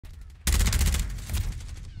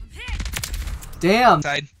Damn!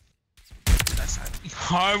 Side. That side.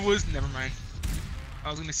 Never mind. I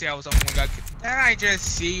was gonna say I was up one guy. Did I just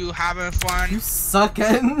see you having fun? You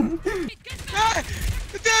suckin'!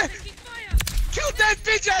 Kill that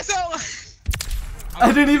bitch asshole!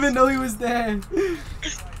 I didn't even know he was there!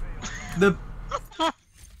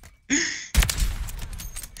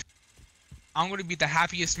 I'm gonna be the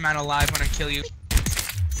happiest man alive when I kill you.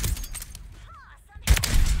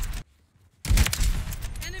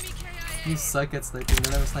 You suck at sniping,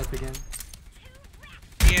 don't ever snipe again.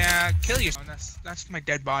 Yeah, kill yourself. That's my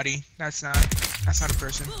dead body. That's not a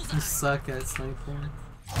person. You suck at sniping.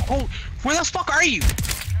 Oh, where the fuck are you?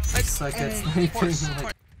 You suck at sniping.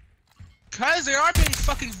 Like... Cause there are being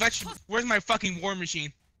fucking vegetables. Where's my fucking war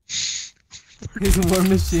machine? He's a war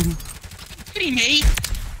machine. Kitty mate.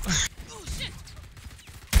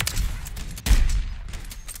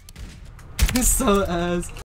 He's so ass.